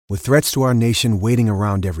With threats to our nation waiting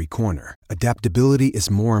around every corner, adaptability is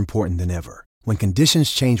more important than ever. When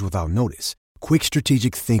conditions change without notice, quick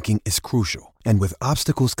strategic thinking is crucial. And with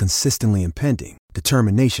obstacles consistently impending,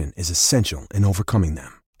 determination is essential in overcoming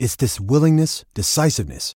them. It's this willingness,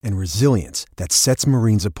 decisiveness, and resilience that sets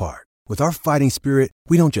Marines apart. With our fighting spirit,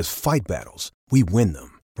 we don't just fight battles, we win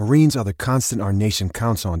them. Marines are the constant our nation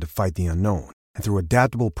counts on to fight the unknown. And through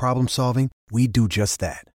adaptable problem solving, we do just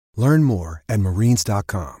that. Learn more at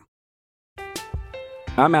marines.com.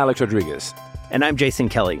 I'm Alex Rodriguez. And I'm Jason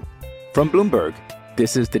Kelly. From Bloomberg,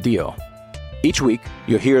 this is The Deal. Each week,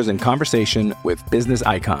 you'll hear us in conversation with business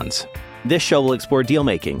icons. This show will explore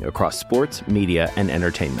deal-making across sports, media, and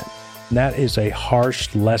entertainment. That is a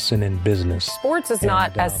harsh lesson in business. Sports is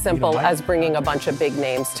not as simple as bringing a bunch of big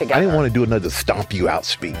names together. I didn't want to do another stomp you out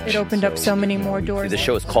speech. It opened up so many more doors. The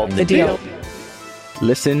show is called The Deal.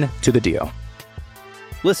 Listen to The Deal.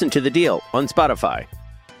 Listen to The Deal on Spotify.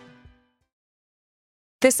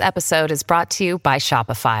 This episode is brought to you by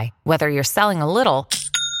Shopify. Whether you're selling a little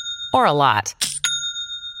or a lot,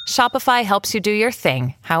 Shopify helps you do your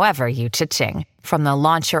thing, however you cha-ching. From the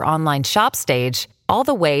launch your online shop stage, all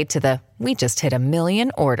the way to the we just hit 1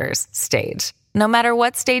 million orders stage. No matter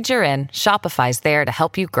what stage you're in, Shopify's there to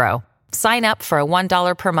help you grow. Sign up for a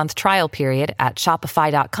 $1 per month trial period at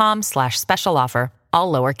shopify.com/special offer,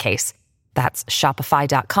 all lowercase. That's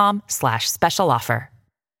shopify.com/special offer.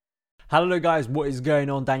 Hello guys, what is going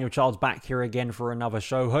on? Daniel Childs back here again for another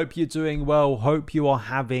show. Hope you're doing well. Hope you are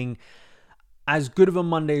having as good of a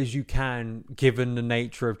Monday as you can, given the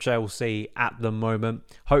nature of Chelsea at the moment.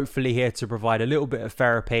 Hopefully here to provide a little bit of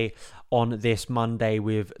therapy on this Monday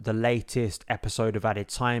with the latest episode of Added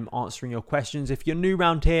Time, answering your questions. If you're new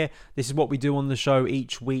around here, this is what we do on the show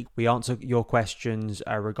each week. We answer your questions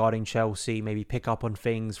regarding Chelsea, maybe pick up on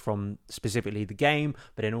things from specifically the game,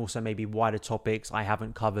 but then also maybe wider topics I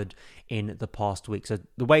haven't covered in the past week. So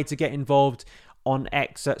the way to get involved on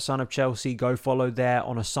X at Son of Chelsea, go follow there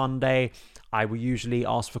on a Sunday. I will usually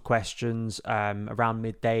ask for questions around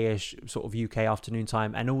midday-ish, sort of UK afternoon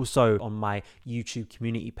time, and also on my YouTube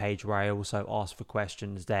community page where I also ask for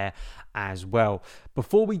questions there as well.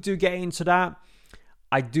 Before we do get into that,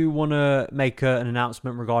 I do want to make an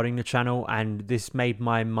announcement regarding the channel, and this made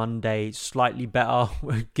my Monday slightly better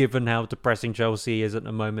given how depressing Chelsea is at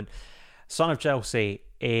the moment. Son of Chelsea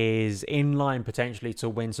is in line potentially to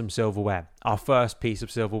win some silverware. Our first piece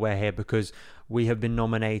of silverware here, because we have been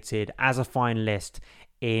nominated as a finalist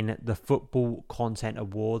in the Football Content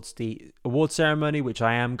Awards. The award ceremony, which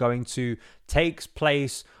I am going to, takes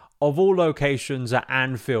place of all locations at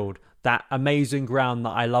Anfield, that amazing ground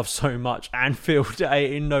that I love so much, Anfield.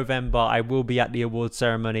 In November, I will be at the award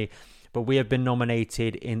ceremony, but we have been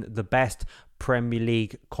nominated in the Best Premier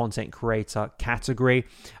League Content Creator category,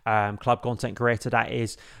 club content creator that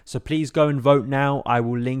is. So please go and vote now. I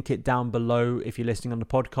will link it down below. If you're listening on the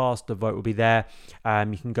podcast, the vote will be there.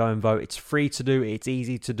 You can go and vote. It's free to do, it's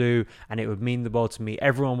easy to do, and it would mean the world to me.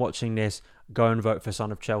 Everyone watching this, go and vote for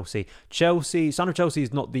Son of Chelsea. Son of Chelsea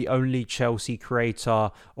is not the only Chelsea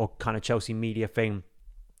creator or kind of Chelsea media thing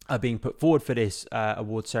being put forward for this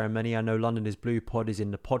award ceremony. I know London is Blue Pod is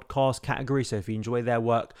in the podcast category, so if you enjoy their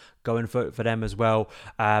work, go and vote for them as well.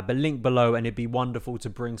 But link below, and it'd be wonderful to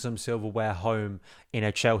bring some silverware home in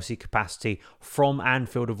a Chelsea capacity from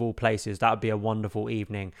Anfield of all places. That would be a wonderful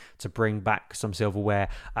evening to bring back some silverware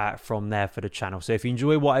from there for the channel. So if you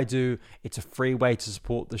enjoy what I do, it's a free way to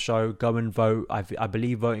support the show. Go and vote. I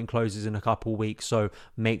believe voting closes in a couple weeks, so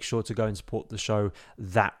make sure to go and support the show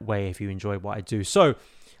that way if you enjoy what I do. So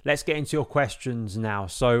let's get into your questions now.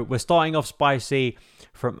 So we're starting off spicy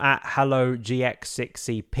from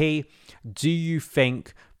 @HelloGX6CP. Do you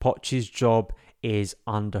think Poch's job is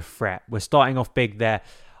under threat? We're starting off big there.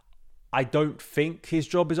 I don't think his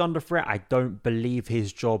job is under threat. I don't believe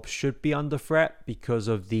his job should be under threat because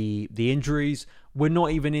of the injuries. We're not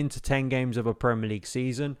even into 10 games of a Premier League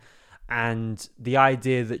season. And the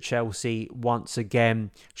idea that Chelsea once again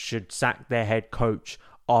should sack their head coach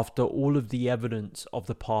after all of the evidence of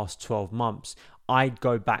the past 12 months. I'd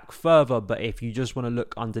go back further, but if you just want to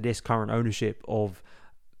look under this current ownership of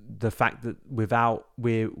the fact that with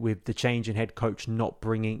the change in head coach not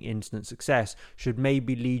bringing instant success, should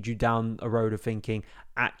maybe lead you down a road of thinking,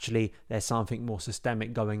 actually, there's something more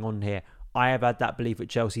systemic going on here. I have had that belief at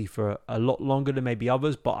Chelsea for a lot longer than maybe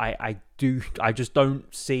others, but I just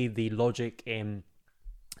don't see the logic in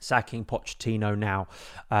sacking Pochettino now.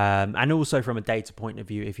 And also from a data point of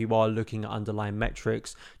view, if you are looking at underlying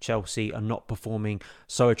metrics, Chelsea are not performing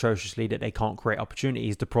so atrociously that they can't create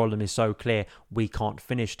opportunities. The problem is so clear, we can't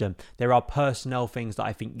finish them. There are personnel things that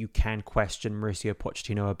I think you can question Mauricio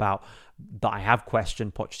Pochettino about, that I have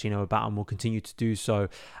questioned Pochettino about and will continue to do so,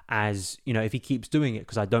 as you know, if he keeps doing it,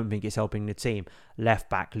 because I don't think it's helping the team. Left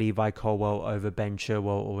back Levi Colwill over Ben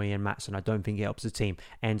Chilwell or Ian Maatson, I don't think it helps the team.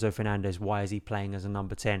 Enzo Fernandez, why is he playing as a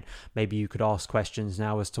number 10? Maybe you could ask questions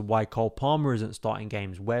now as to why Cole Palmer isn't starting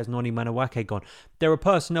games. Where's Noni Madueke gone? There are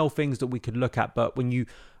personnel things that we could look at, but when you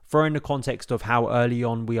throw in the context of how early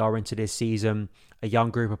on we are into this season, a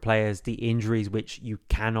young group of players, the injuries which you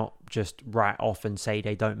cannot just write off and say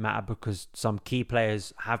they don't matter because some key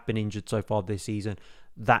players have been injured so far this season,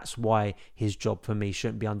 that's why his job for me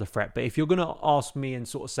shouldn't be under threat. But if you're going to ask me and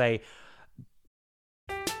sort of say...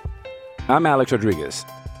 I'm Alex Rodriguez.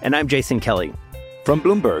 And I'm Jason Kelly. From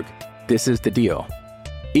Bloomberg, this is The Deal.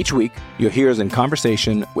 Each week, you'll hear us in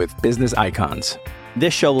conversation with business icons.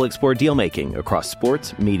 This show will explore deal-making across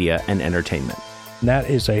sports, media, and entertainment. That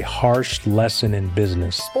is a harsh lesson in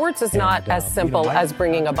business. Sports is not as simple as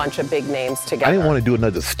bringing a bunch of big names together. I didn't want to do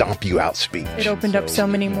another stomp you out speech. It opened up so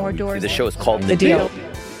many more doors. The show is called The Deal.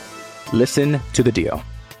 Listen to The Deal.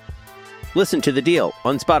 Listen to The Deal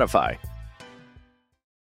on Spotify.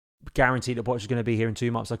 Guaranteed that Poch is going to be here in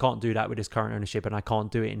 2 months. I can't do that with his current ownership, and I can't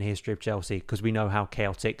do it in the history of Chelsea because we know how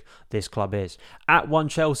chaotic this club is. At One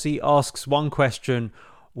Chelsea asks one question: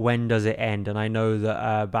 when does it end? And I know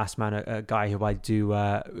that Bassman, a guy who I do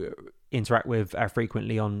interact with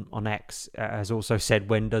frequently on X, has also said,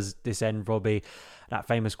 when does this end, Robbie? That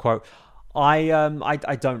famous quote. I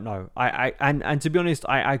don't know. And to be honest,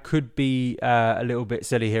 I could be a little bit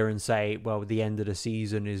silly here and say, well, the end of the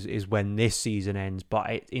season is when this season ends.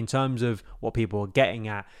 But in terms of what people are getting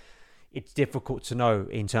at, it's difficult to know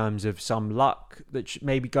in terms of some luck that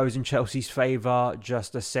maybe goes in Chelsea's favour,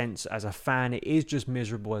 just a sense as a fan. It is just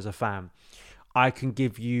miserable as a fan. I can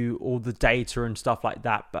give you all the data and stuff like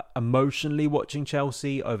that, but emotionally watching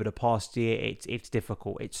Chelsea over the past year, it's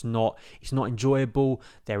difficult. It's not enjoyable.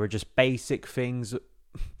 There are just basic things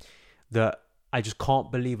that I just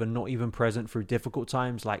can't believe are not even present through difficult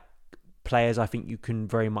times, like players I think you can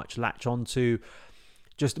very much latch onto.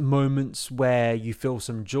 Just moments where you feel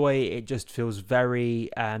some joy. It just feels very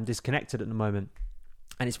disconnected at the moment.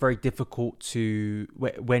 And it's very difficult to,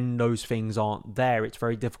 when those things aren't there, it's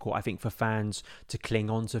very difficult, I think, for fans to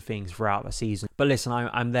cling on to things throughout the season. But listen,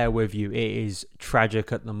 I'm there with you. It is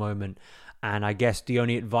tragic at the moment. And I guess the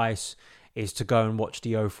only advice is to go and watch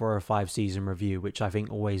the 0405 season review, which I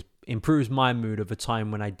think always improves my mood of a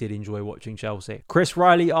time when I did enjoy watching Chelsea. Chris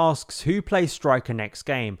Riley asks, who plays striker next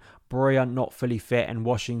game? Broya not fully fit and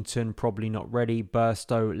Washington probably not ready.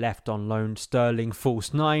 Burstow left on loan. Sterling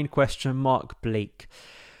false 9? ? Bleak.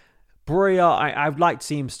 Broya, I'd like to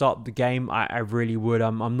see him start the game. I really would.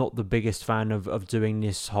 I'm not the biggest fan of doing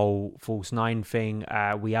this whole false 9 thing.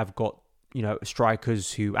 We have got,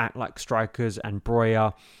 strikers who act like strikers, and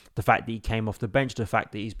Broya, the fact that he came off the bench, the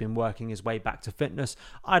fact that he's been working his way back to fitness,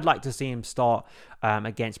 I'd like to see him start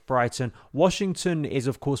against Brighton. Washington is,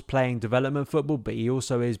 of course, playing development football, but he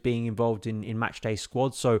also is being involved in matchday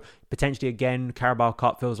squads. So potentially, again, Carabao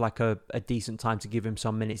Cup feels like a decent time to give him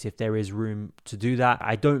some minutes if there is room to do that.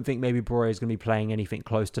 I don't think maybe Broya is going to be playing anything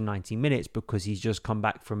close to 90 minutes because he's just come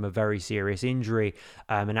back from a very serious injury.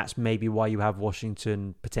 And that's maybe why you have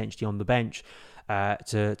Washington potentially on the bench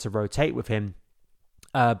to rotate with him.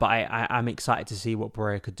 But I'm excited to see what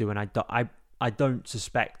Broya could do, and I don't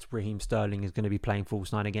suspect Raheem Sterling is going to be playing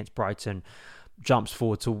false 9 against Brighton. Jumps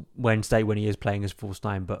forward to Wednesday when he is playing as false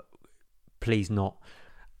 9, but please not.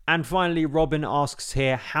 And finally, Robin asks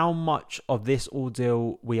here, how much of this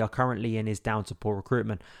ordeal we are currently in is down to poor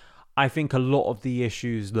recruitment? I think a lot of the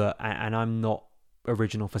issues that, and I'm not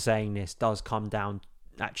original for saying this, does come down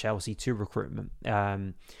at Chelsea to recruitment.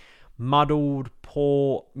 Muddled,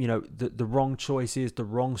 poor, the wrong choices, the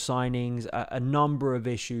wrong signings, a number of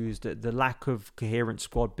issues. The lack of coherent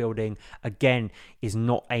squad building, again, is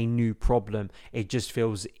not a new problem. It just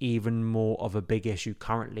feels even more of a big issue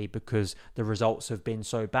currently because the results have been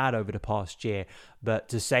so bad over the past year. But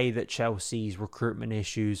to say that Chelsea's recruitment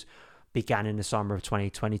issues began in the summer of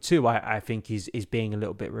 2022, I think is being a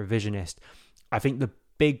little bit revisionist. I think the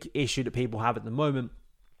big issue that people have at the moment,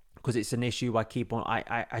 because it's an issue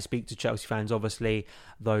I speak to Chelsea fans, obviously,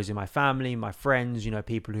 those in my family, my friends,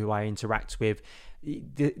 people who I interact with.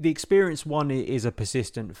 The experience one is a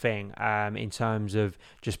persistent thing in terms of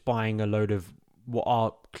just buying a load of what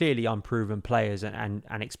are clearly unproven players and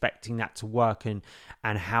expecting that to work and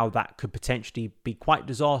how that could potentially be quite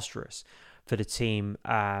disastrous for the team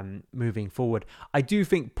moving forward. I do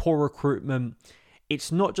think poor recruitment,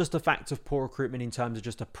 it's not just a fact of poor recruitment in terms of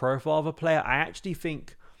just a profile of a player. I actually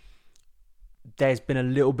think there's been a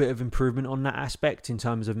little bit of improvement on that aspect in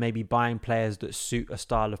terms of maybe buying players that suit a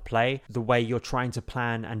style of play, the way you're trying to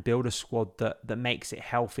plan and build a squad that makes it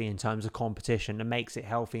healthy in terms of competition and makes it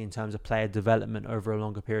healthy in terms of player development over a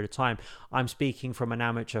longer period of time. I'm speaking from an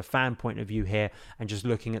amateur fan point of view here and just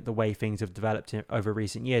looking at the way things have developed over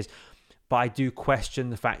recent years. But I do question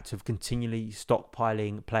the fact of continually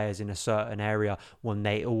stockpiling players in a certain area when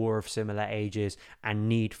they all are of similar ages and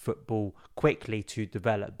need football quickly to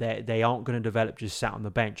develop. They aren't going to develop just sat on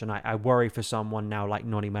the bench. And I worry for someone now like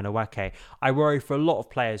Noni Madueke. I worry for a lot of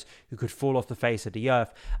players who could fall off the face of the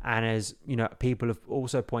earth. And as you know, people have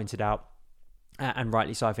also pointed out, and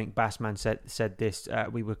rightly so, I think Bassman said this,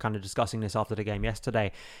 we were kind of discussing this after the game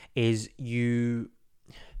yesterday, is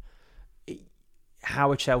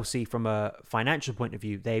how are Chelsea, from a financial point of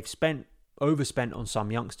view, they've overspent on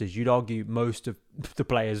some youngsters. You'd argue most of the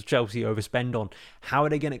players Chelsea overspend on. How are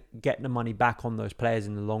they going to get the money back on those players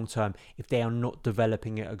in the long term if they are not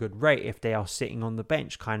developing at a good rate, if they are sitting on the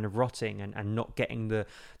bench kind of rotting and not getting the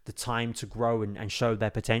time to grow and show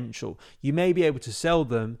their potential? You may be able to sell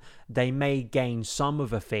them, they may gain some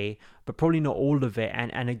of a fee, but probably not all of it.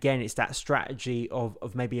 And again, it's that strategy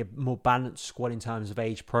of maybe a more balanced squad in terms of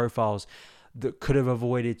age profiles that could have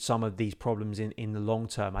avoided some of these problems in the long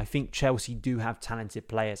term. I think Chelsea do have talented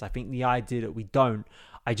players. I think the idea that we don't,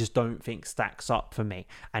 I just don't think stacks up for me.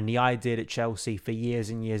 And the idea that Chelsea for years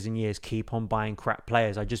and years and years keep on buying crap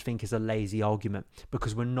players, I just think is a lazy argument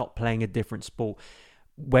because we're not playing a different sport.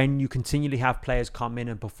 When you continually have players come in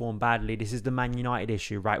and perform badly, this is the Man United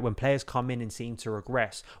issue, right? When players come in and seem to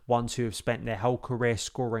regress, ones who have spent their whole career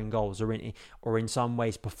scoring goals or in some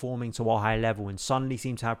ways performing to a high level and suddenly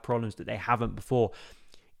seem to have problems that they haven't before,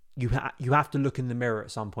 you have to look in the mirror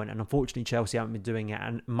at some point. And unfortunately, Chelsea haven't been doing it.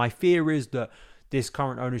 And my fear is that this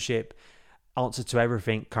current ownership answer to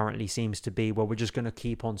everything currently seems to be, well, we're just going to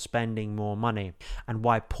keep on spending more money. And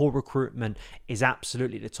why poor recruitment is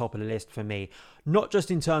absolutely at the top of the list for me, not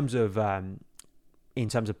just in terms of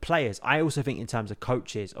players. I also think in terms of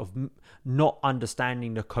coaches, of not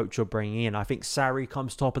understanding the coach you're bringing in. I think Sarri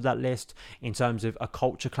comes top of that list in terms of a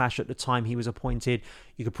culture clash at the time he was appointed.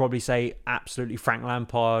 You could probably say absolutely Frank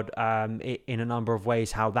Lampard in a number of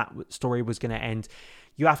ways, how that story was going to end.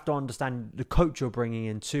 You have to understand the coach you're bringing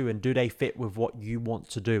in too, and do they fit with what you want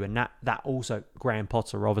to do? And that also, Graham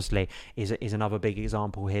Potter obviously is another big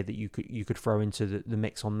example here that you could throw into the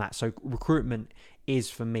mix on that. So recruitment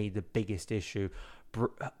is for me the biggest issue,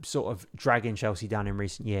 sort of dragging Chelsea down in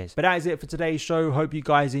recent years. But that is it for today's show. Hope you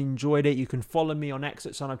guys enjoyed it. You can follow me on X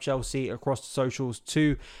at Son of Chelsea, across the socials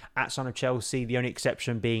too at Son of Chelsea, the only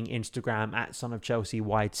exception being Instagram at Son of Chelsea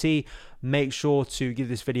YT. Make sure to give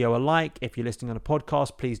this video a like. If you're listening on a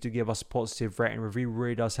podcast, please do give us a positive rating and review. It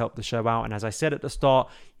really does help the show out. And as I said at the start,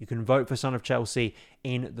 you can vote for Son of Chelsea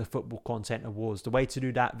in the Football Content Awards. The way to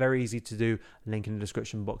do that, very easy to do, link in the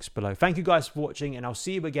description box below. Thank you guys for watching, and I'll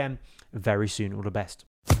see you again very soon. All the best.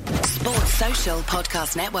 Sports Social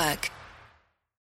Podcast Network.